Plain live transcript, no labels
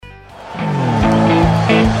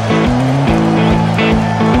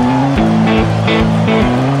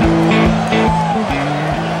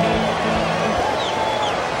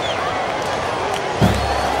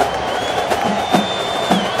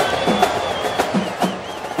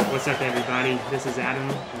What's up, everybody? This is Adam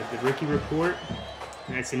with the Rookie Report.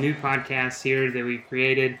 And it's a new podcast here that we've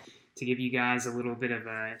created to give you guys a little bit of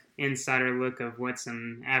an insider look of what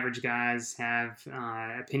some average guys have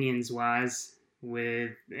opinions-wise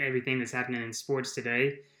with everything that's happening in sports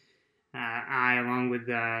today. I, along with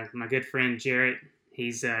my good friend Jahrett,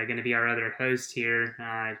 he's going to be our other host here.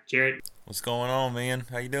 Jahrett. What's going on, man?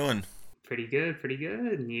 How you doing? Pretty good.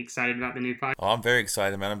 You excited about the new podcast? Oh, I'm very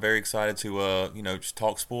excited, man. I'm very excited to, just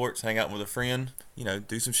talk sports, hang out with a friend,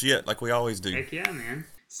 do some shit like we always do. Heck yeah, man.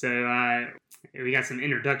 So we got some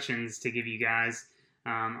introductions to give you guys.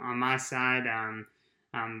 On my side,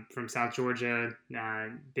 I'm from South Georgia,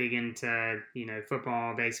 big into,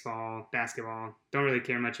 football, baseball, basketball. Don't really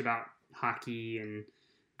care much about hockey and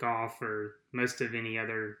golf or most of any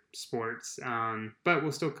other sports. But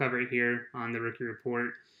we'll still cover it here on the Rookie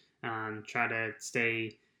Report. Try to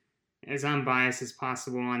stay as unbiased as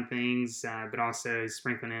possible on things, but also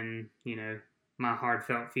sprinkling in, my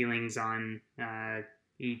heartfelt feelings on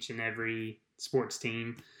each and every sports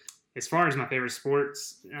team. As far as my favorite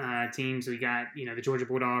sports teams, we got, the Georgia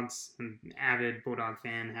Bulldogs. I'm an avid Bulldog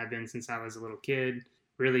fan, have been since I was a little kid.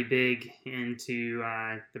 Really big into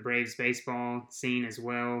the Braves baseball scene as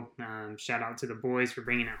well. Shout out to the boys for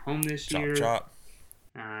bringing it home this year. Chop.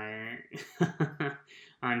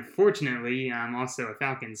 Unfortunately, I'm also a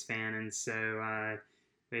Falcons fan, and so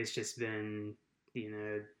it's just been,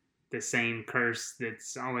 the same curse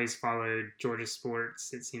that's always followed Georgia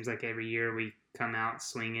sports. It seems like every year we come out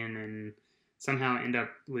swinging and somehow end up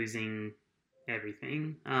losing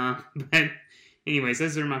everything. But anyways,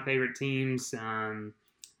 those are my favorite teams.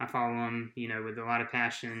 I follow them, with a lot of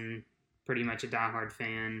passion, pretty much a diehard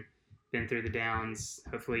fan. Been through the downs.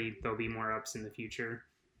 Hopefully there'll be more ups in the future.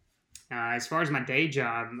 As far as my day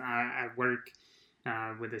job, I work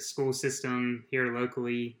with a school system here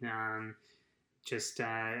locally. I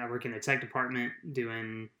work in the tech department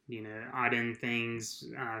doing, odd end things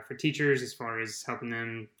for teachers as far as helping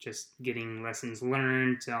them just getting lessons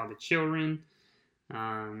learned to all the children.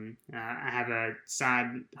 I have a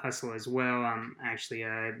side hustle as well. I'm actually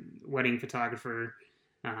a wedding photographer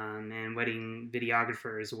and wedding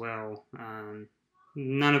videographer as well.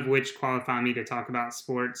 None of which qualify me to talk about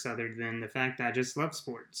sports other than the fact I just love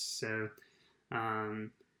sports. So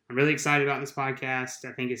I'm really excited about this podcast.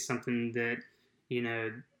 I think it's something that,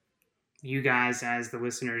 you guys as the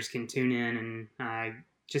listeners can tune in and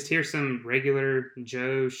just hear some regular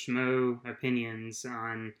Joe Schmo opinions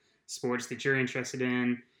on sports that you're interested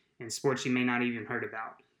in and sports you may not even heard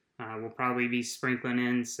about. We'll probably be sprinkling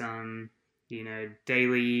in some,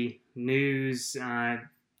 daily news,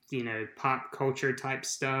 pop culture type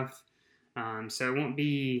stuff. So it won't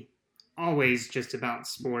be always just about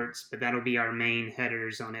sports, but that'll be our main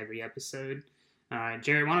headers on every episode.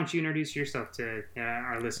 Jahrett, why don't you introduce yourself to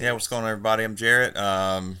our listeners? Yeah, what's going on, everybody? I'm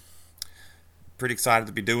Jahrett. Pretty excited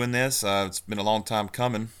to be doing this. It's been a long time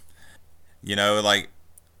coming. Kind of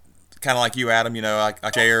like you, Adam, I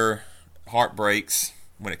share heartbreaks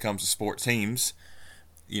when it comes to sports teams.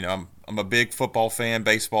 I'm a big football fan,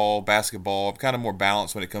 baseball, basketball. I'm kind of more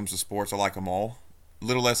balanced when it comes to sports. I like them all. A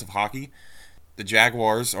little less of hockey. The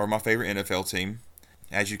Jaguars are my favorite NFL team.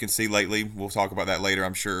 As you can see lately, we'll talk about that later,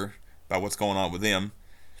 I'm sure, about what's going on with them.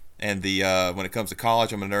 And when it comes to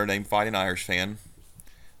college, I'm a Notre Dame Fighting Irish fan.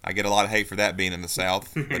 I get a lot of hate for that being in the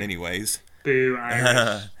South, but anyways. Boo,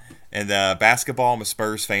 Irish. And basketball, I'm a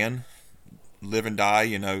Spurs fan. Live and die,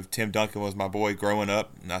 Tim Duncan was my boy growing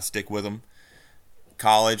up, and I stick with him.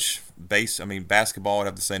 College, basketball, I'd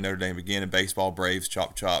have to say Notre Dame again, and baseball, Braves,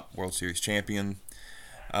 chop, World Series champion.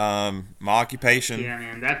 My occupation. Yeah,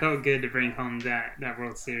 man, that felt good to bring home that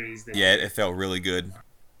World Series. Yeah, it felt really good.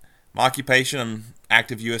 My occupation, I'm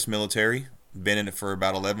active U.S. military. Been in it for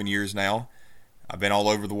about 11 years now. I've been all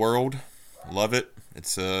over the world. Love it.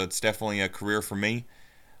 It's definitely a career for me.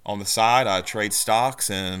 On the side, I trade stocks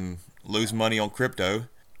and lose money on crypto.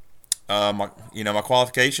 My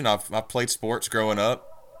qualification, I've played sports growing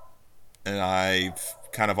up, and I've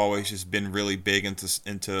kind of always just been really big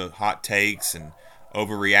into hot takes and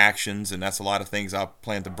overreactions, and that's a lot of things I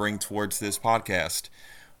plan to bring towards this podcast.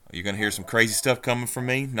 You're going to hear some crazy stuff coming from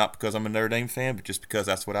me, not because I'm a Notre Dame fan, but just because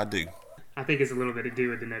that's what I do. I think it's a little bit to do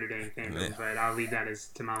with the Notre Dame fandom, but I'll leave that as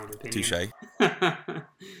to my own opinion. Touche.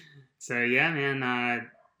 So yeah, man,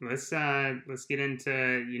 let's get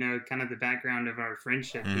into kind of the background of our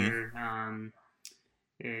friendship here.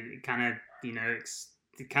 It kind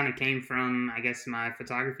of came from, I guess, my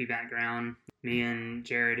photography background. Me and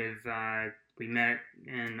Jahrett have we met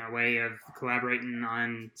in a way of collaborating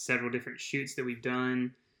on several different shoots that we've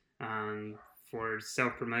done. for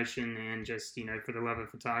self-promotion and just, for the love of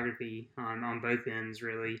photography on both ends,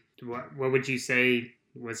 really. What would you say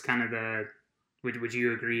was kind of would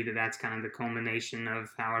you agree that that's kind of the culmination of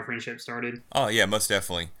how our friendship started? Oh yeah, most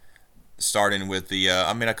definitely. Starting with the,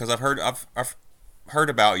 because I've heard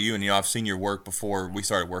about you, and I've seen your work before we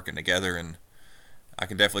started working together, and I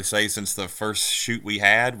can definitely say since the first shoot we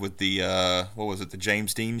had with the what was it, the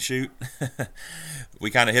James Dean shoot, we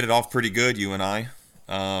kind of hit it off pretty good, you and I.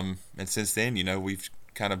 And since then, we've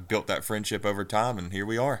kind of built that friendship over time, and here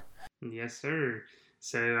we are. Yes, sir.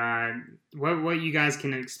 So, what you guys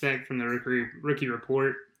can expect from the rookie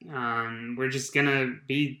report? We're just gonna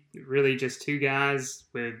be really just two guys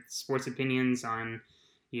with sports opinions on,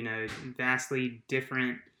 vastly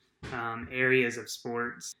different areas of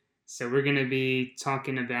sports. So we're gonna be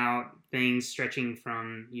talking about things stretching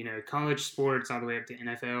from college sports all the way up to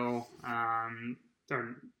NFL,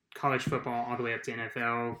 or college football all the way up to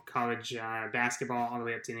NFL, college basketball all the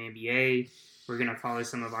way up to the NBA. We're going to follow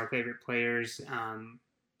some of our favorite players.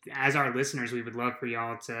 As our listeners, we would love for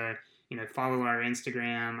y'all to, follow our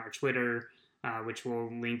Instagram, our Twitter, which we'll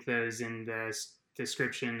link those in the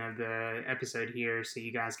description of the episode here, so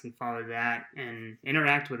you guys can follow that and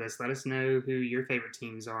interact with us. Let us know who your favorite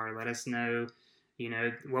teams are. Let us know,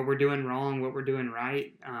 what we're doing wrong, what we're doing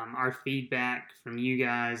right. Our feedback from you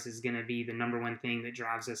guys is going to be the number one thing that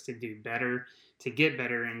drives us to do better, to get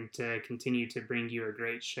better, and to continue to bring you a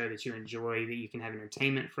great show that you enjoy, that you can have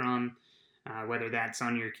entertainment from, whether that's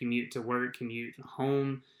on your commute to work, commute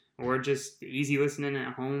home, or just easy listening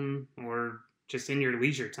at home, or just in your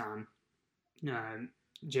leisure time.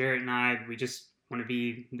 Jared and I, we just want to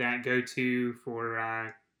be that go-to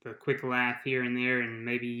for the quick laugh here and there, and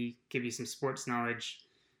maybe give you some sports knowledge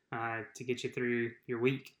to get you through your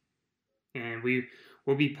week. And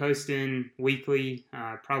we'll be posting weekly,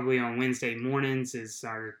 probably on Wednesday mornings is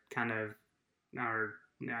our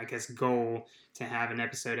I guess, goal, to have an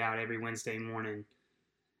episode out every Wednesday morning.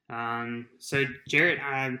 So Jarrett,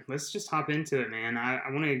 let's just hop into it, man. I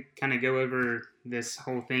want to kind of go over this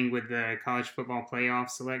whole thing with the college football playoff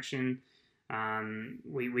selection.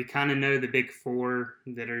 We kind of know the big four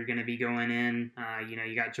that are going to be going in.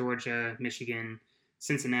 You got Georgia, Michigan,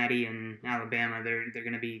 Cincinnati, and Alabama. They're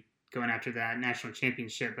going to be going after that national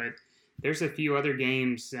championship. But there's a few other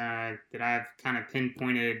games that I've kind of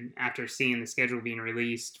pinpointed after seeing the schedule being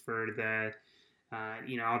released for the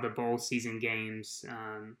all the bowl season games.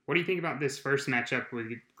 What do you think about this first matchup with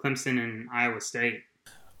Clemson and Iowa State?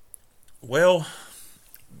 Well,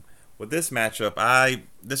 with this matchup,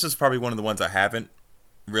 this is probably one of the ones I haven't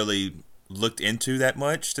really looked into that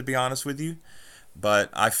much, to be honest with you. But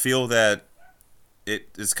I feel that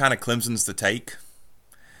it's kind of Clemson's to take.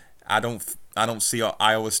 I don't see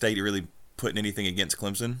Iowa State really putting anything against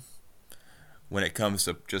Clemson when it comes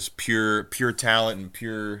to just pure talent and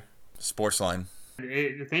pure sports line.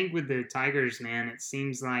 The thing with the Tigers, man, it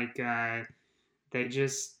seems like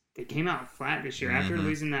they came out flat this year. After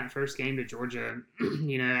losing that first game to Georgia.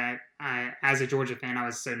 I as a Georgia fan, I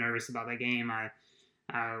was so nervous about that game. I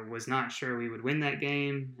was not sure we would win that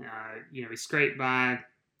game. We scraped by,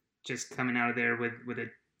 just coming out of there with a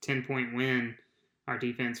 10-point win. Our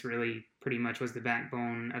defense really pretty much was the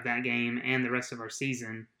backbone of that game and the rest of our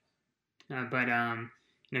season. But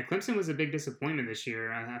Clemson was a big disappointment this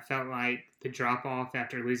year. I felt like the drop-off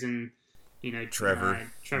after losing, Trevor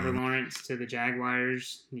Lawrence to the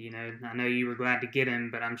Jaguars. I know you were glad to get him,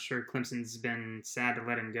 but I'm sure Clemson's been sad to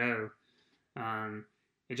let him go.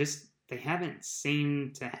 They haven't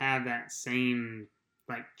seemed to have that same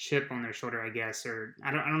chip on their shoulder, I guess, or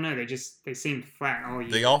I don't know. They seemed flat all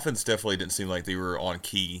year. The offense definitely didn't seem like they were on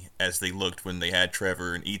key as they looked when they had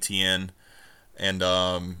Trevor and Etienne, and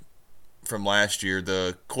from last year,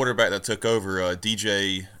 the quarterback that took over,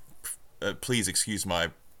 DJ. Please excuse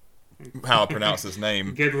how I pronounce his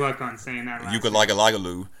name. Good luck on saying that.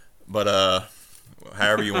 Ugalagalagaloo, but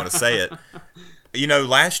however you want to say it.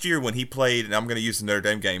 Last year when he played, and I'm going to use the Notre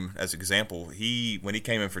Dame game as an example, when he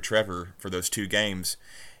came in for Trevor for those two games,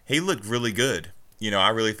 he looked really good. I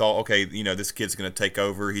really thought, okay, this kid's going to take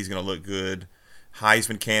over. He's going to look good.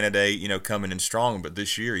 Heisman candidate, coming in strong. But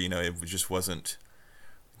this year, it just wasn't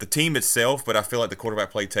the team itself, but I feel like the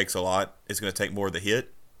quarterback play takes a lot. It's going to take more of the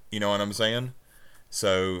hit. You know what I'm saying?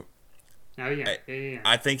 So,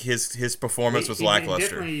 I think his performance was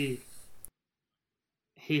lackluster.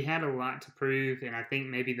 He had a lot to prove, and I think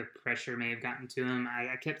maybe the pressure may have gotten to him.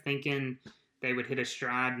 I kept thinking they would hit a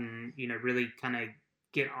stride and, really kind of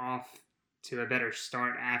get off to a better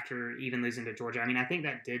start after even losing to Georgia. I mean, I think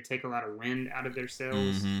that did take a lot of wind out of their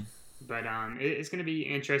sails. Mm-hmm. But it's going to be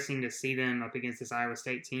interesting to see them up against this Iowa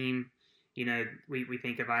State team. we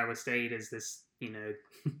think of Iowa State as this,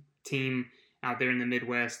 team out there in the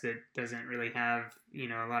Midwest that doesn't really have,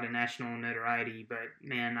 a lot of national notoriety. But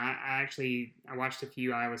man, I watched a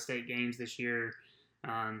few Iowa State games this year,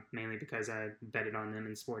 mainly because I betted on them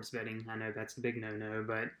in sports betting. I know that's a big no-no,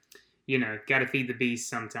 but got to feed the beast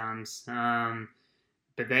sometimes.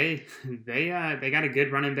 But they got a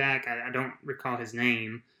good running back. I don't recall his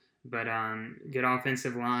name, but good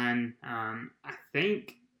offensive line. I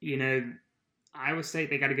think Iowa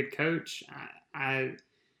State, they got a good coach.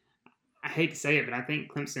 I hate to say it, but I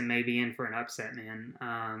think Clemson may be in for an upset, man.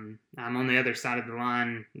 I'm on the other side of the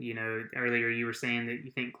line. Earlier you were saying that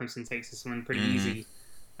you think Clemson takes this one pretty easy.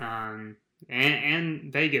 And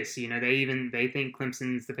Vegas, they think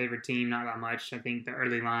Clemson's the favorite team, not by much. I think the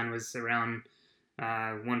early line was around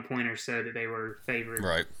 1 point or so that they were favored.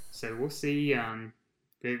 Right. So we'll see.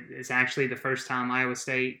 It's actually the first time Iowa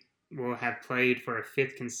State will have played for a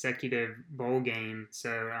 5th consecutive bowl game.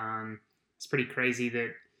 So it's pretty crazy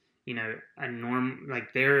that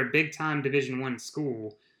they're a big time Division I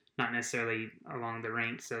school, not necessarily along the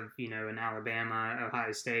ranks of an Alabama,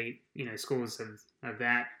 Ohio State, schools of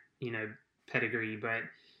that pedigree, but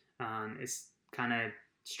it's kind of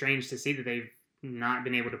strange to see that they've not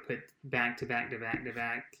been able to put back to back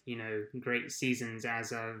great seasons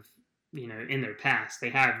as of in their past. They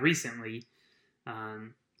have recently, but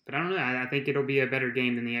I don't know. I think it'll be a better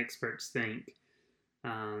game than the experts think.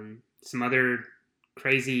 Some other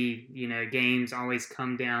crazy, games always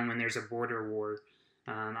come down when there's a border war.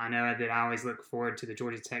 I know that I always look forward to the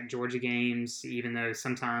Georgia games, even though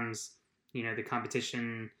sometimes, the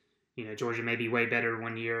competition, Georgia may be way better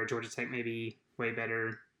one year, or Georgia Tech may be way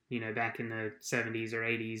better, back in the 70s or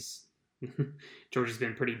 80s. Georgia's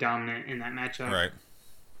been pretty dominant in that matchup right.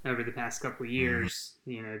 over the past couple of years,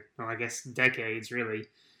 I guess decades really.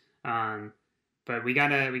 But we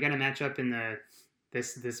got a match up in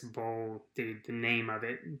this bowl, dude, the name of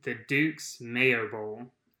it, the Duke's Mayo Bowl.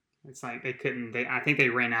 It's like I think they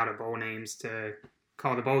ran out of bowl names to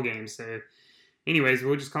call the bowl game. So anyways,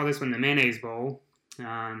 we'll just call this one the Mayonnaise Bowl.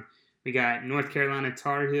 We got North Carolina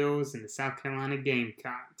Tar Heels and the South Carolina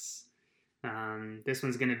Gamecocks. This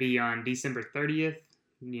one's going to be on December 30th,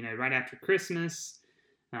 right after Christmas.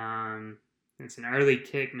 It's an early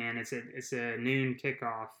kick, man. It's a noon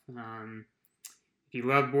kickoff. If you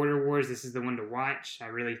love Border Wars, this is the one to watch. I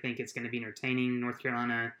really think it's going to be entertaining. North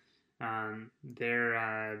Carolina,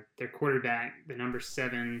 their quarterback, the number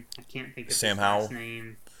 7, I can't think of Sam his Howell. last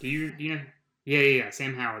name. Do you know? Yeah,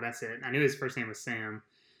 Sam Howell. That's it. I knew his first name was Sam.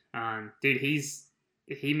 Dude,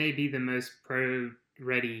 he may be the most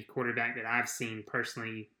pro-ready quarterback that I've seen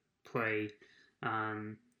personally play.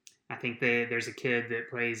 I think there's a kid that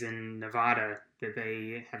plays in Nevada that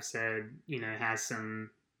they have said, has some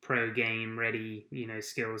pro game ready,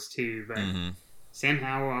 skills too. But Sam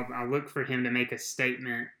Howell, I'll look for him to make a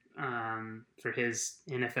statement for his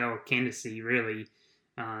NFL candidacy, really,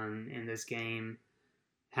 in this game.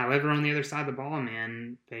 However, on the other side of the ball,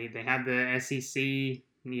 man, they had the SEC,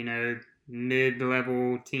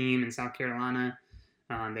 mid-level team in South Carolina.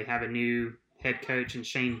 They have a new head coach in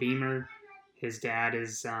Shane Beamer. His dad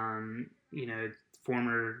is,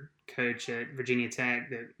 former coach at Virginia Tech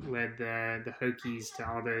that led the Hokies to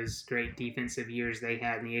all those great defensive years they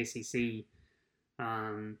had in the ACC.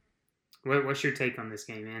 What's your take on this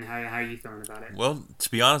game, man? How are you feeling about it? Well,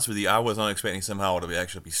 to be honest with you, I was not expecting Sam Howell to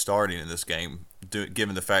actually be starting in this game,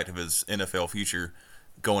 given the fact of his NFL future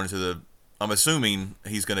going into the. I'm assuming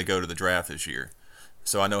he's going to go to the draft this year.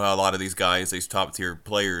 So I know how a lot of these guys, these top-tier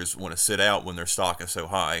players, want to sit out when their stock is so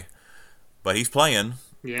high. But he's playing.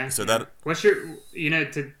 Yeah. So that. What's your,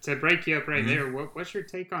 to break you up right there, what's your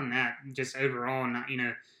take on that? Just overall,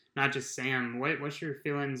 not just Sam. What's your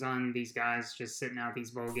feelings on these guys just sitting out these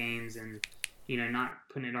bowl games and, not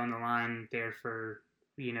putting it on the line there for,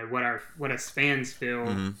 what us fans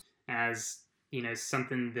feel as,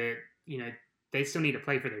 something that, they still need to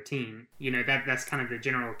play for their team. That's kind of the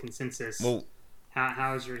general consensus. Well,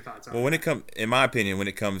 how's your thoughts on that? In my opinion, when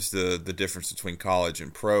it comes to the difference between college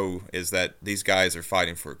and pro, is that these guys are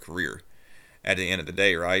fighting for a career. At the end of the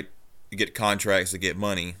day, right? You get contracts to get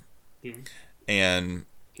money, and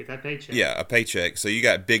get that paycheck. Yeah, a paycheck. So you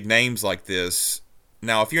got big names like this.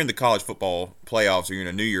 Now, if you're in the college football playoffs or you're in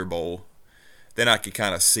a New Year Bowl, then I could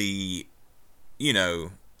kind of see,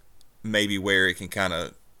 maybe where it can kind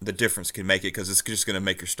of the difference can make it, because it's just going to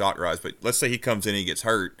make your stock rise. But let's say he comes in and he gets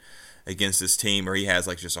hurt against this team, or he has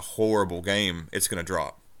just a horrible game, it's going to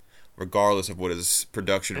drop, regardless of what his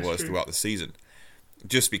production was throughout the season.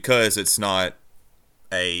 Just because it's not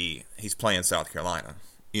he's playing South Carolina,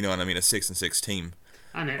 you know what I mean, a 6-6 team.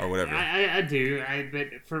 I know. or whatever. I do. But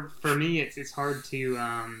for me, it's hard to.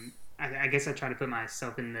 I guess I try to put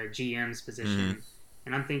myself in the GM's position,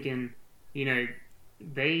 and I'm thinking, you know,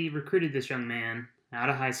 they recruited this young man out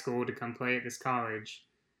of high school to come play at this college.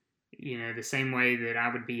 You know, the same way that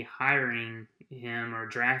I would be hiring him or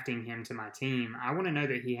drafting him to my team. I want to know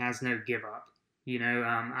that he has no give up. You know,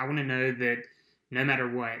 I want to know that no matter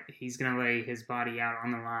what, he's going to lay his body out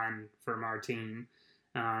on the line for our team,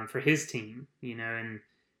 for his team. You know, and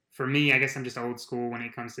for me, I guess I'm just old school when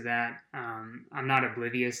it comes to that. I'm not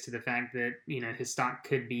oblivious to the fact that, you know, his stock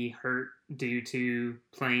could be hurt due to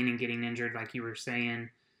playing and getting injured, like you were saying.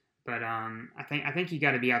 But I think you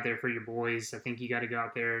got to be out there for your boys. I think you got to go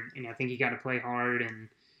out there, and I think you got to play hard and,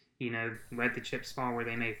 you know, let the chips fall where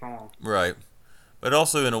they may fall. Right. But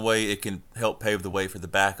also, in a way, it can help pave the way for the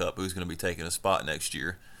backup who's going to be taking a spot next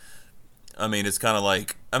year. I mean, it's kind of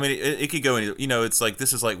like, I mean, it could go any, you know, it's like,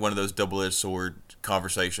 this is like one of those double-edged sword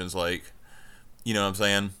conversations, like, you know what I'm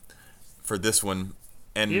saying, for this one.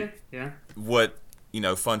 And yeah. What, you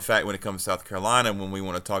know, fun fact when it comes to South Carolina, when we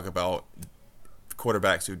want to talk about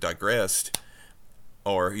quarterbacks who digressed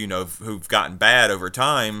or, you know, who've gotten bad over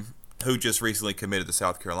time, who just recently committed to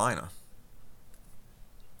South Carolina?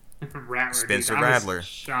 Rattler, Spencer dude, Rattler. I was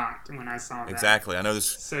shocked when I saw that. Exactly. I know this.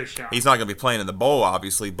 So shocked. He's not going to be playing in the bowl,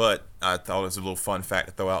 obviously, but I thought it was a little fun fact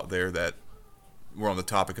to throw out there that we're on the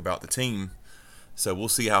topic about the team. So we'll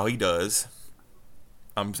see how he does.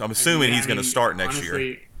 I'm assuming he's going to start next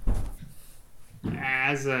year.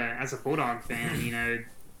 As a Bulldog fan, you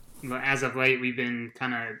know, as of late we've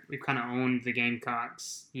kind of owned the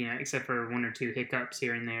Gamecocks, you know, except for one or two hiccups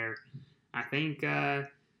here and there. I think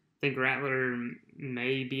Rattler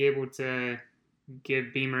may be able to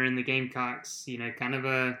give Beamer and the Gamecocks, you know, kind of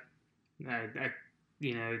a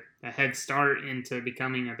head start into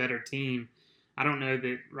becoming a better team. I don't know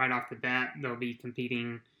that right off the bat they'll be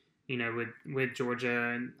competing, you know, with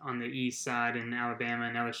Georgia on the east side and Alabama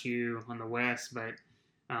and LSU on the west, but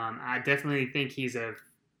I definitely think he's a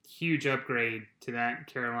huge upgrade to that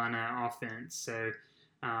Carolina offense. So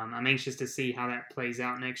I'm anxious to see how that plays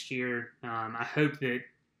out next year. I hope that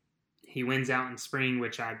he wins out in spring,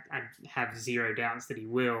 which I have zero doubts that he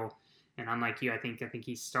will. And I'm like you, I think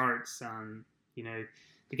he starts. You know,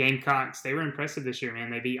 the Gamecocks, they were impressive this year, man.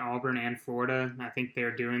 They beat Auburn and Florida. I think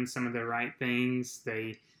they're doing some of the right things.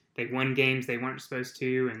 They won games they weren't supposed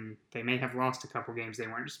to, and they may have lost a couple games they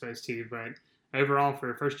weren't supposed to. But overall,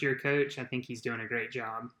 for a first-year coach, I think he's doing a great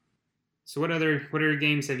job. So what other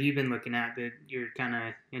games have you been looking at that you're kind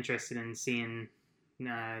of interested in seeing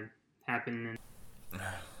happen?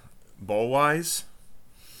 Bowl-wise?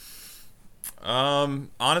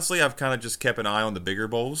 Honestly, I've kind of just kept an eye on the bigger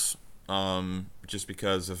bowls, just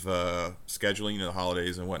because of scheduling, you know, the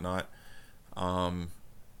holidays and whatnot.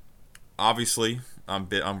 Obviously,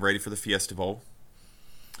 I'm ready for the Fiesta Bowl.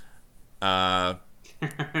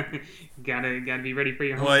 gotta be ready for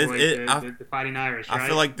your homeboys, the Fighting Irish, right? I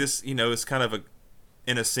feel like this, you know, it's kind of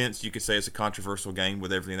in a sense, you could say it's a controversial game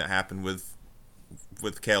with everything that happened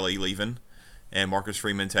with Kelly leaving and Marcus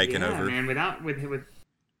Freeman taking over. Man, I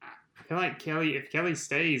feel like if Kelly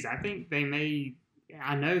stays, I think they may.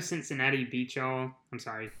 I know Cincinnati beat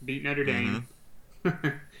Notre Dame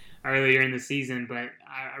earlier in the season, but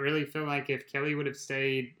I really feel like if Kelly would have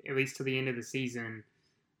stayed at least to the end of the season,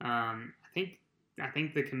 I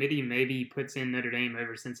think the committee maybe puts in Notre Dame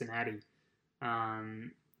over Cincinnati,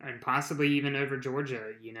 and possibly even over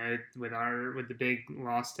Georgia. You know, with the big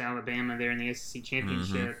loss to Alabama there in the SEC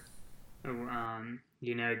championship,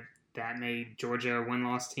 you know, that made Georgia a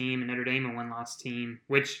one-loss team and Notre Dame a one-loss team.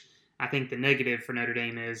 Which I think the negative for Notre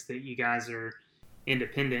Dame is that you guys are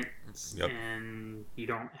independent and you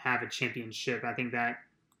don't have a championship. I think that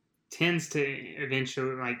tends to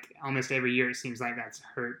eventually, like almost every year, it seems like that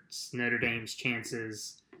hurts Notre Dame's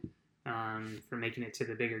chances for making it to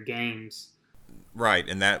the bigger games. Right,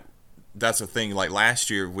 and that's the thing. Like last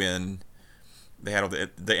year when they had all the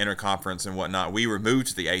interconference and whatnot, we were moved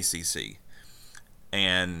to the ACC,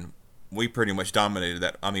 and we pretty much dominated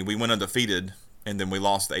that. I mean, we went undefeated, and then we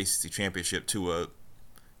lost the ACC championship to a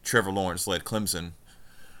Trevor Lawrence-led Clemson.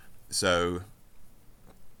 So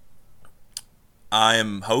I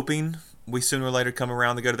am hoping we sooner or later come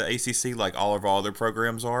around to go to the ACC like all of our other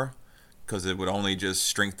programs are, because it would only just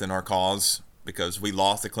strengthen our cause, because we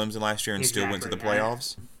lost to Clemson last year and still went to the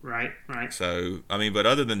playoffs. Right. So, I mean, but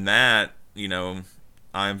other than that, you know,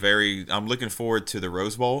 I'm looking forward to the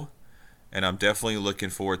Rose Bowl, and I'm definitely looking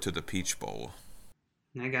forward to the Peach Bowl.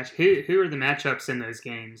 I got you. Who are the matchups in those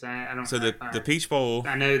games? I don't. So the Peach Bowl.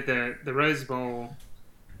 I know the Rose Bowl.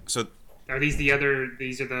 So are these the other?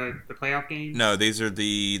 These are the playoff games? No, these are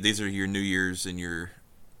your New Year's and your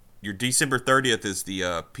Your December 30th is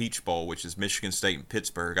the Peach Bowl, which is Michigan State and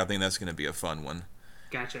Pittsburgh. I think that's going to be a fun one.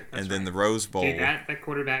 Gotcha. That's And then right. the Rose Bowl. Dude, that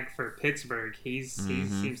quarterback for Pittsburgh, he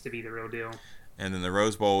Mm-hmm. seems to be the real deal. And then the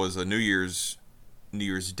Rose Bowl is a New Year's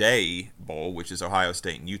Day Bowl, which is Ohio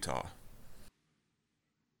State and Utah.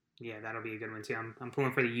 Yeah, that'll be a good one too. I'm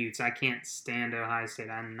pulling for the Utes. I can't stand Ohio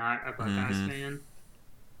State. I'm not a Buckeyes Mm-hmm. fan.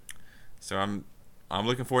 So I'm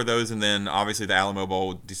looking for those, and then obviously the Alamo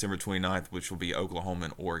Bowl, December 29th, which will be Oklahoma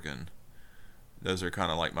and Oregon. Those are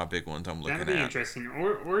kind of like my big ones I'm looking That'll be at. interesting.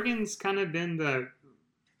 Oregon's kind of been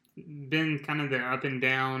kind of the up and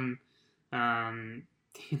down, um,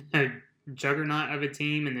 juggernaut of a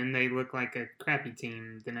team, and then they look like a crappy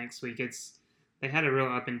team the next week. They had a real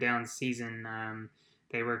up and down season.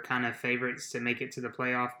 They were kind of favorites to make it to the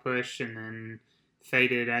playoff push, and then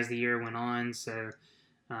faded as the year went on. So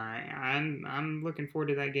I'm looking forward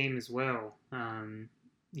to that game as well. Some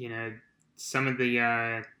of the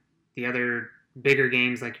other bigger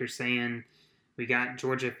games, like you're saying, we got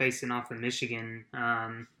Georgia facing off of Michigan.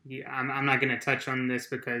 I'm not going to touch on this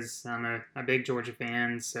because I'm a big Georgia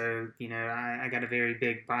fan, so I got a very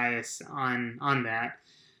big bias on that.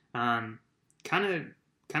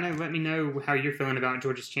 Kind of let me know how you're feeling about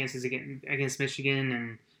Georgia's chances against Michigan,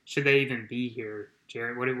 and should they even be here,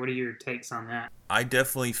 Jared? What are your takes on that? I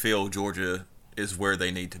definitely feel Georgia is where they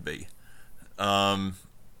need to be.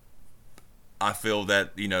 I feel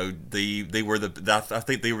that they were I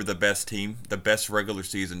think they were the best team, the best regular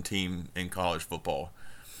season team in college football.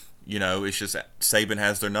 It's just Saban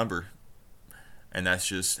has their number, and that's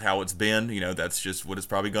just how it's been. That's just what it's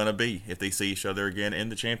probably going to be if they see each other again in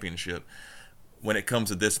the championship. When it comes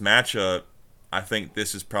to this matchup, I think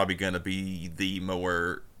this is probably going to be the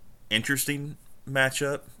more interesting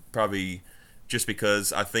matchup, probably just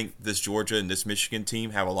because I think this Georgia and this Michigan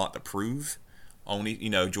team have a lot to prove. Only,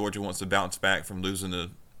 Georgia wants to bounce back from losing to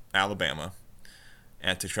Alabama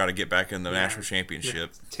and to try to get back in the national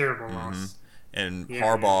championship. Terrible loss. And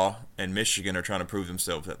Harbaugh and Michigan are trying to prove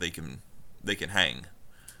themselves that they can hang.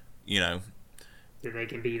 That they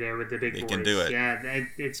can be there with the big boys. They can do it. Yeah,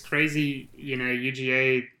 it's crazy.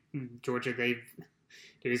 UGA, Georgia,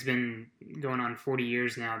 it's been going on 40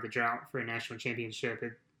 years now, the drought for a national championship.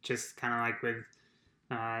 It just kind of like with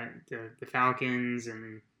the Falcons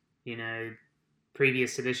and,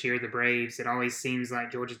 previous to this year, the Braves, it always seems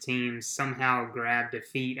like Georgia teams somehow grab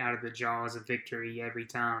defeat out of the jaws of victory every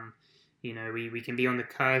time. We can be on the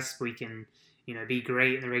cusp. We can, be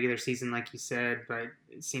great in the regular season, like you said, but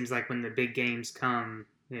it seems like when the big games come,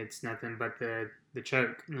 it's nothing but the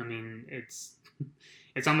choke. I mean, it's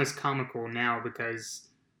almost comical now because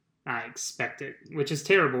I expect it, which is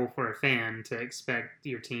terrible for a fan to expect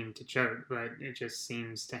your team to choke, but it just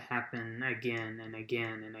seems to happen again and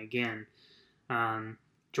again and again.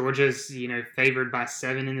 Georgia's, favored by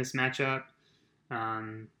 7 in this matchup.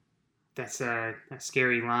 That's a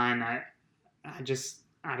scary line. I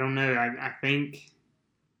don't know. I think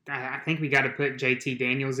we got to put JT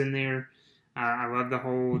Daniels in there. I love the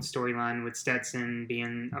whole storyline with Stetson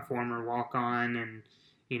being a former walk-on and,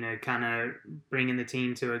 kind of bringing the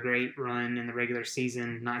team to a great run in the regular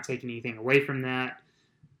season, not taking anything away from that.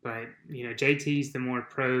 But, JT's the more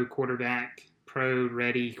pro-ready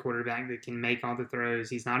quarterback that can make all the throws.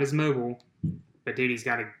 He's not as mobile, but, dude, he's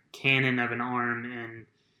got a cannon of an arm, and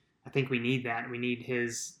I think we need that. We need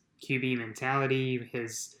his QB mentality,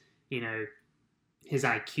 his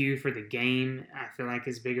IQ for the game, I feel like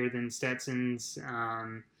is bigger than Stetson's.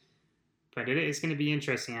 But it's going to be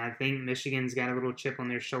interesting. I think Michigan's got a little chip on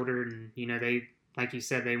their shoulder, and they, like you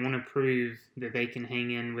said, they want to prove that they can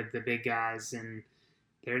hang in with the big guys, and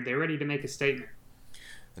they're ready to make a statement.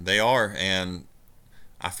 They are, and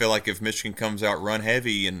I feel like if Michigan comes out run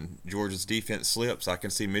heavy and Georgia's defense slips, I can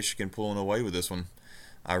see Michigan pulling away with this one.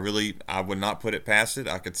 I would not put it past it.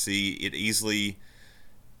 I could see it easily.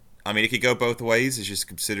 I mean, it could go both ways. It's just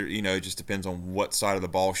considered, it just depends on what side of the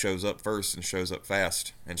ball shows up first and shows up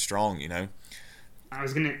fast and strong, I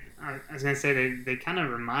was gonna say they kind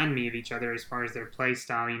of remind me of each other as far as their play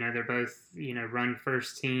style. They're both run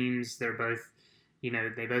first teams. They're both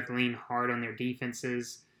they both lean hard on their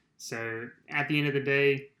defenses. So at the end of the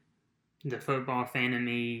day, the football fan in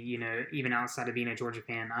me, even outside of being a Georgia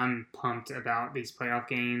fan, I'm pumped about these playoff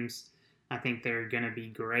games. I think they're going to be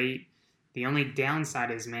great. The only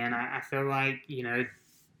downside is, man, I feel like,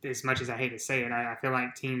 as much as I hate to say it, I feel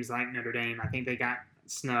like teams like Notre Dame, I think they got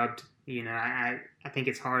snubbed. I think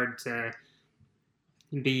it's hard to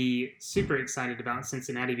be super excited about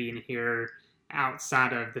Cincinnati being here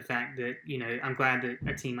outside of the fact that, I'm glad that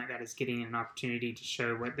a team like that is getting an opportunity to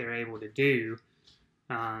show what they're able to do.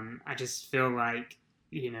 I just feel like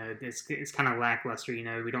it's kind of lackluster.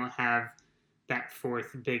 We don't have that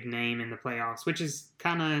fourth big name in the playoffs, which is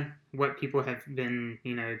kind of what people have been,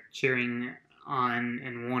 cheering on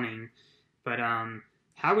and wanting. But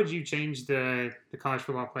how would you change the college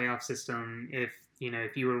football playoff system if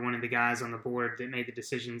you were one of the guys on the board that made the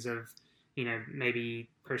decisions of, maybe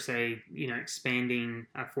per se, expanding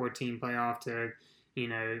a 14 playoff to,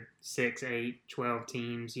 6, 8, 12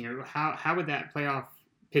 teams? How would that playoff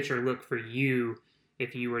picture look for you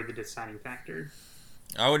if you were the deciding factor?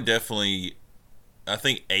 I would definitely. I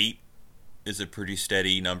think 8 is a pretty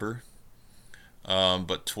steady number,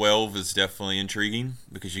 but 12 is definitely intriguing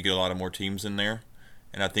because you get a lot of more teams in there,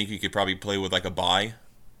 and I think you could probably play with like a bye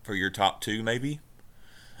for your top 2, maybe.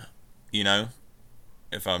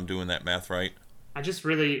 If I'm doing that math right. I just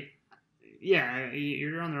really, yeah,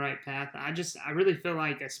 you're on the right path. I really feel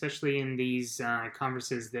like, especially in these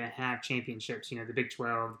conferences that have championships, the Big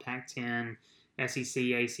 12, Pac-10, SEC,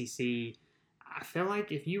 ACC. I feel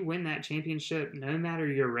like if you win that championship, no matter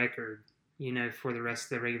your record, for the rest of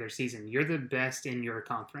the regular season, you're the best in your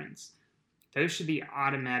conference. Those should be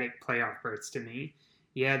automatic playoff berths to me.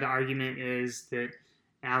 Yeah, the argument is that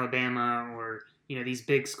Alabama or, these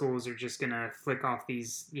big schools are just going to flick off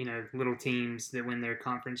these, little teams that win their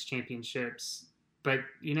conference championships. But,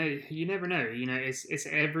 you never know. It's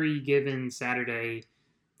every given Saturday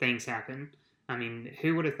things happen. I mean,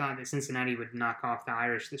 who would have thought that Cincinnati would knock off the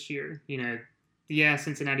Irish this year? Yeah,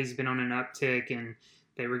 Cincinnati's been on an uptick, and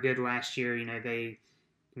they were good last year. They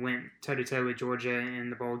went toe-to-toe with Georgia in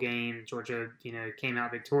the bowl game. Georgia, came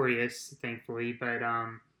out victorious, thankfully. But,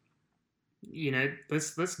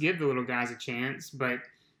 let's give the little guys a chance. But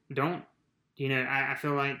don't, I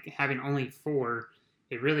feel like having only 4,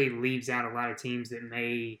 it really leaves out a lot of teams that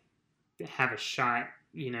may have a shot,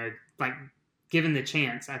 like given the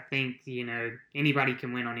chance. I think, anybody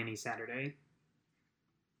can win on any Saturday.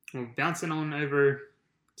 Well, bouncing on over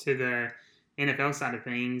to the NFL side of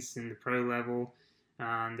things and the pro level,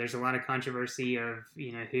 there's a lot of controversy of,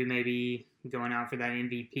 who may be going out for that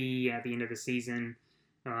MVP at the end of the season.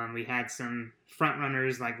 We had some front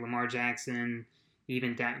runners like Lamar Jackson,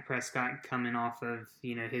 even Dak Prescott coming off of,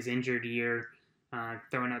 his injured year,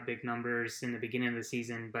 throwing up big numbers in the beginning of the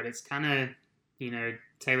season. But it's kind of,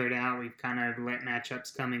 tailored out. We've kind of let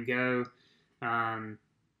matchups come and go. I'm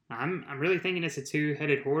really thinking it's a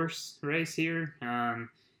 2-headed horse race here. And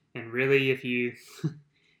really, if you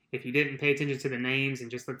if you didn't pay attention to the names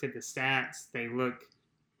and just looked at the stats, they look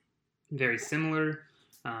very similar.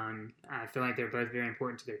 I feel like they're both very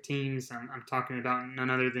important to their teams. I'm talking about none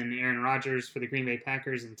other than Aaron Rodgers for the Green Bay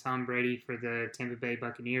Packers and Tom Brady for the Tampa Bay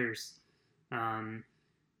Buccaneers.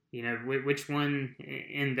 Which one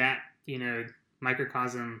in that,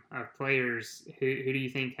 microcosm of players, who do you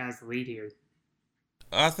think has the lead here?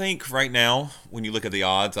 I think right now, when you look at the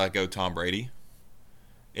odds, I go Tom Brady.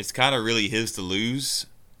 It's kind of really his to lose,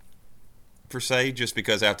 per se, just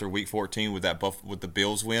because after Week 14 with with the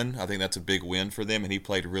Bills win, I think that's a big win for them, and he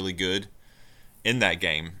played really good in that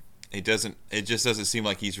game. It just doesn't seem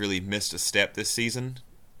like he's really missed a step this season,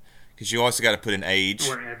 because you also got to put in age.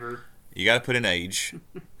 Or ever. You got to put in age.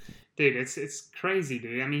 Dude, it's crazy,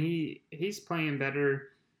 dude. I mean, he's playing better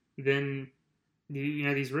than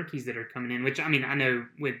these rookies that are coming in, which, I mean, I know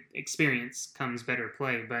with experience comes better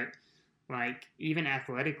play, but like even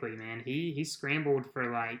athletically, man, he scrambled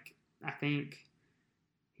for like, I think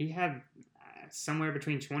he had somewhere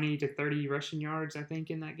between 20 to 30 rushing yards, I think,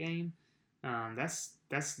 in that game.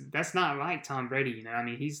 That's not like Tom Brady, I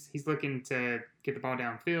mean, he's looking to get the ball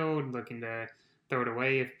downfield, looking to throw it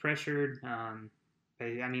away if pressured. I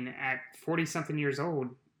mean, at 40-something years old,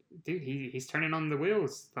 dude, he's turning on the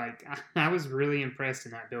wheels. Like, I was really impressed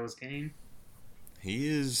in that Bills game. He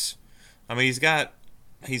is. I mean,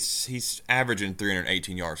 he's averaging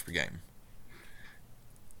 318 yards per game.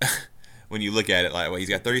 When you look at it, like, well, he's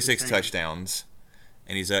got 36 touchdowns,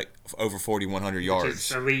 and he's at over 4,100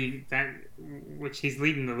 yards. Which he's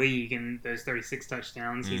leading the league in those 36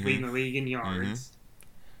 touchdowns. He's leading the league in yards.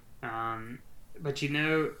 But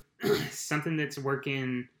something that's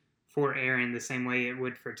working for Aaron the same way it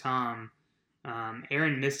would for Tom.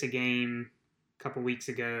 Aaron missed a game a couple weeks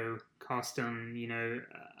ago, cost him,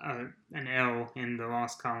 an L in the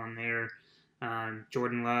loss column there.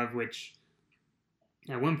 Jordan Love, which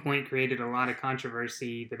at one point created a lot of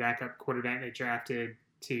controversy, the backup quarterback they drafted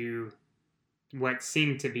to what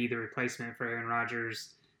seemed to be the replacement for Aaron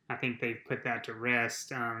Rodgers. I think they've put that to rest.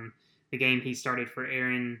 The game he started for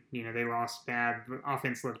Aaron, they lost bad. The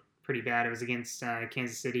offense looked pretty bad. It was against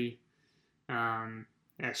Kansas City,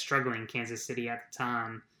 struggling Kansas City at the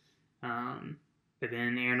time. But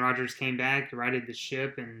then Aaron Rodgers came back, righted the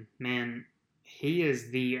ship, and man, he is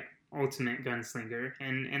the ultimate gunslinger.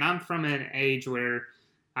 And I'm from an age where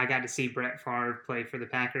I got to see Brett Favre play for the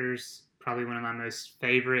Packers, probably one of my most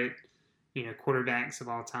favorite, quarterbacks of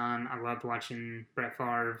all time. I loved watching Brett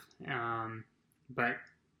Favre. But,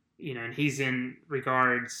 and he's in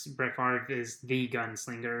regards, Brett Favre is the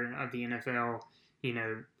gunslinger of the NFL,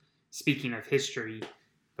 speaking of history.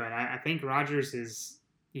 But I think Rodgers is,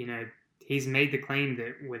 he's made the claim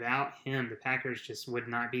that without him, the Packers just would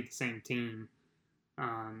not be the same team.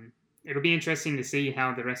 It'll be interesting to see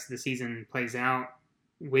how the rest of the season plays out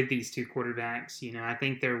with these two quarterbacks. I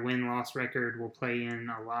think their win-loss record will play in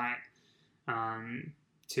a lot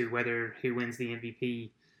to who wins the MVP.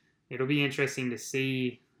 It'll be interesting to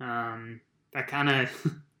see. I kind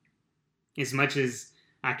of, as much as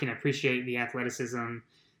I can appreciate the athleticism,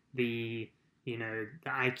 the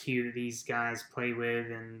IQ that these guys play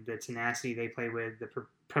with, and the tenacity they play with, the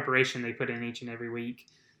preparation they put in each and every week.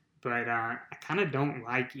 But I kind of don't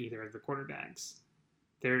like either of the quarterbacks.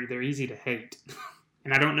 They're easy to hate.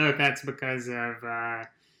 And I don't know if that's because of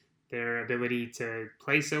their ability to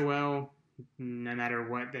play so well, no matter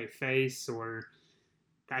what they face, or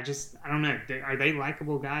I don't know. Are they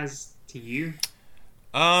likable guys to you?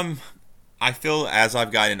 I feel as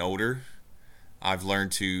I've gotten older, I've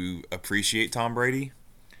learned to appreciate Tom Brady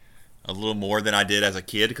a little more than I did as a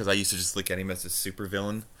kid, because I used to just look at him as a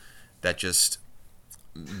supervillain that just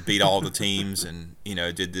beat all the teams and,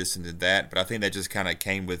 did this and did that. But I think that just kind of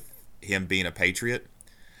came with him being a Patriot.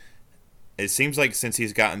 It seems like since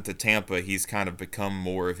he's gotten to Tampa, he's kind of become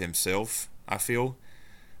more of himself, I feel.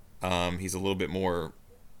 He's a little bit more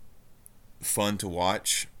fun to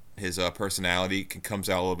watch. His personality comes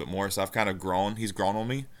out a little bit more. So I've kind of grown. He's grown on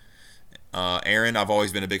me. Aaron, I've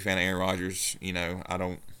always been a big fan of Aaron Rodgers. I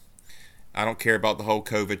don't care about the whole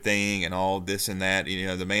COVID thing and all this and that.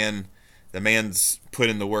 The man's put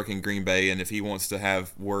in the work in Green Bay, and if he wants to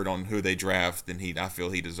have word on who they draft, then I feel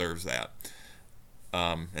he deserves that.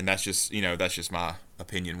 And that's just my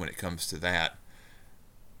opinion when it comes to that.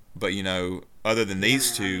 But other than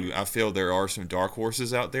these two, I feel there are some dark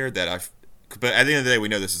horses out there that but at the end of the day, we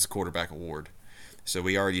know this is a quarterback award. So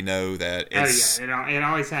we already know that it's... Oh, yeah. It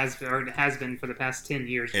always has, or it has been for the past 10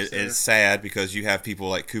 years. It's sad because you have people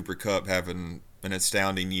like Cooper Kupp having an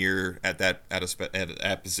astounding year at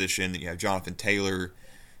that position. You have Jonathan Taylor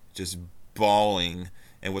just balling.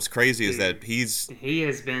 And what's crazy is that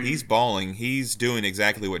he's balling. He's doing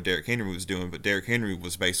exactly what Derrick Henry was doing, but Derrick Henry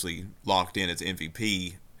was basically locked in as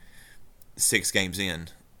MVP 6 games in.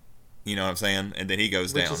 You know what I'm saying? And then he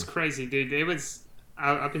goes down. Which is crazy, dude. It was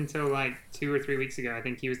up until like 2 or 3 weeks ago. I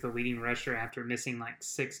think he was the leading rusher after missing like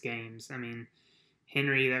 6 games. I mean,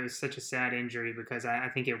 Henry, that was such a sad injury because I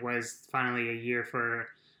think it was finally a year for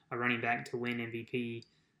a running back to win MVP.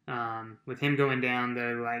 With him going down,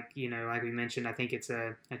 though, like we mentioned, I think it's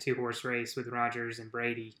a 2-horse race with Rodgers and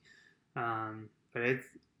Brady. But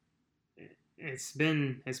it's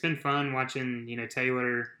been fun watching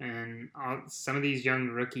Taylor and some of these young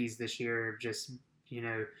rookies this year. Just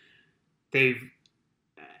they've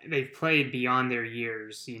played beyond their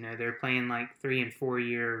years. They're playing like 3 and 4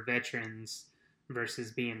 year veterans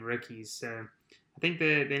versus being rookies. So I think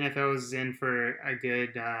the NFL is in for a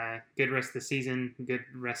good rest of the season, good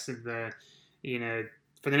rest of the,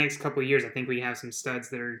 for the next couple of years. I think we have some studs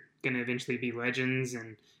that are going to eventually be legends,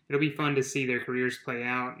 and it'll be fun to see their careers play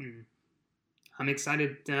out. And I'm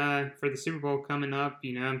excited for the Super Bowl coming up.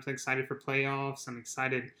 I'm excited for playoffs. I'm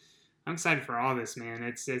excited for all this, man.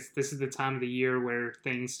 This is the time of the year where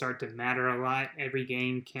things start to matter a lot. Every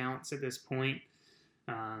game counts at this point.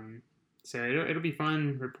 So it'll be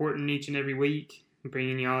fun reporting each and every week,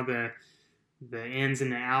 bringing y'all the ins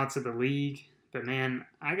and the outs of the league. But man,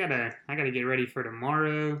 I gotta get ready for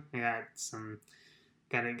tomorrow. I got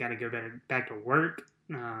gotta go back to work.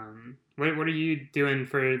 What are you doing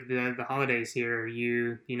for the holidays here? Are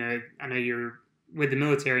you I know you're with the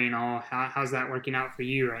military and all. How's that working out for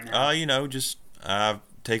you right now? Just I've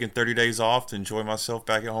taken 30 days off to enjoy myself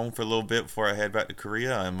back at home for a little bit before I head back to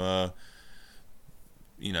Korea. I'm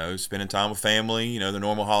spending time with family, the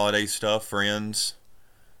normal holiday stuff, friends,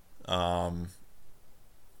 watching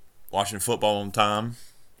football on time,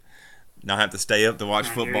 not have to stay up to watch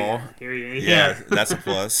football. Yeah, that's a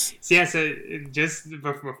plus. So just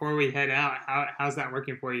before we head out, how's that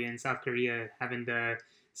working for you in South Korea, having to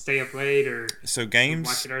stay up late or games,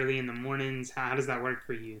 watch it early in the mornings? How does that work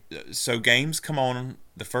for you? So games come on,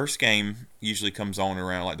 the first game usually comes on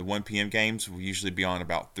around like the 1 p.m. games will usually be on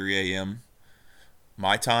about 3 a.m.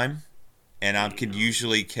 my time, and I could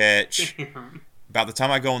usually catch About the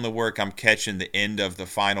time I go into work, I'm catching the end of the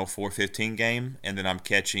final 4:15 game, and then I'm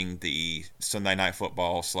catching the Sunday night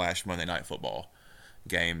football / Monday night football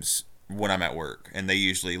games when I'm at work, and they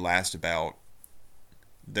usually last about.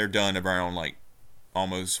 They're done around like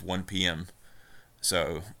almost 1 p.m.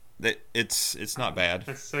 So it's not bad.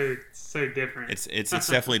 That's so different. It's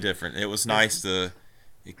definitely different. It was nice to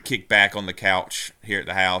kick back on the couch here at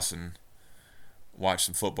the house and watch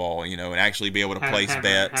some football, and actually be able to place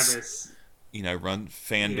bets. Run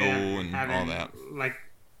FanDuel and all that.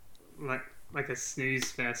 Like a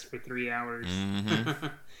snooze fest for 3 hours. Mm-hmm.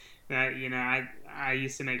 That I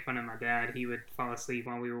used to make fun of my dad. He would fall asleep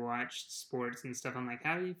while we would watch sports and stuff. I'm like,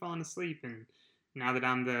 how are you falling asleep? And now that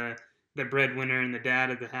I'm the breadwinner and the dad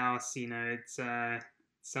of the house, it's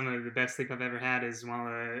some of the best sleep I've ever had is while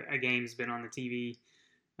a game's been on the TV.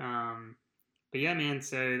 But yeah, man,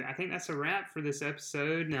 so I think that's a wrap for this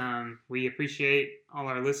episode. We appreciate all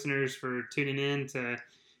our listeners for tuning in to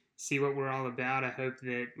see what we're all about. I hope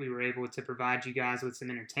that we were able to provide you guys with some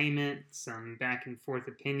entertainment, some back and forth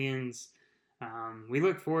opinions. We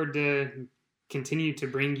look forward to continue to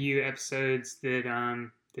bring you episodes that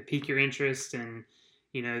pique your interest, and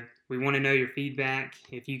we want to know your feedback.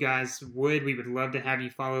 If you guys would, we would love to have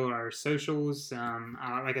you follow our socials.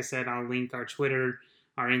 Like I said, I'll link our Twitter,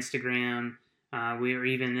 our Instagram. We are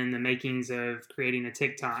even in the makings of creating a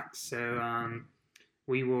TikTok, so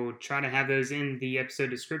we will try to have those in the episode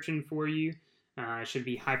description for you. It should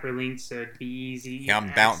be hyperlinked, so it'd be easy. Yeah,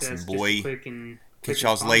 I'm bouncing, boy. Catch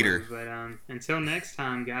y'all later. But until next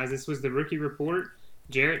time, guys, this was the Rookie Report.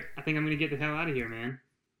 Jarrett, I think I'm going to get the hell out of here, man.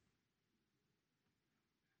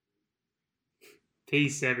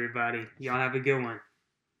 Peace, everybody. Y'all have a good one.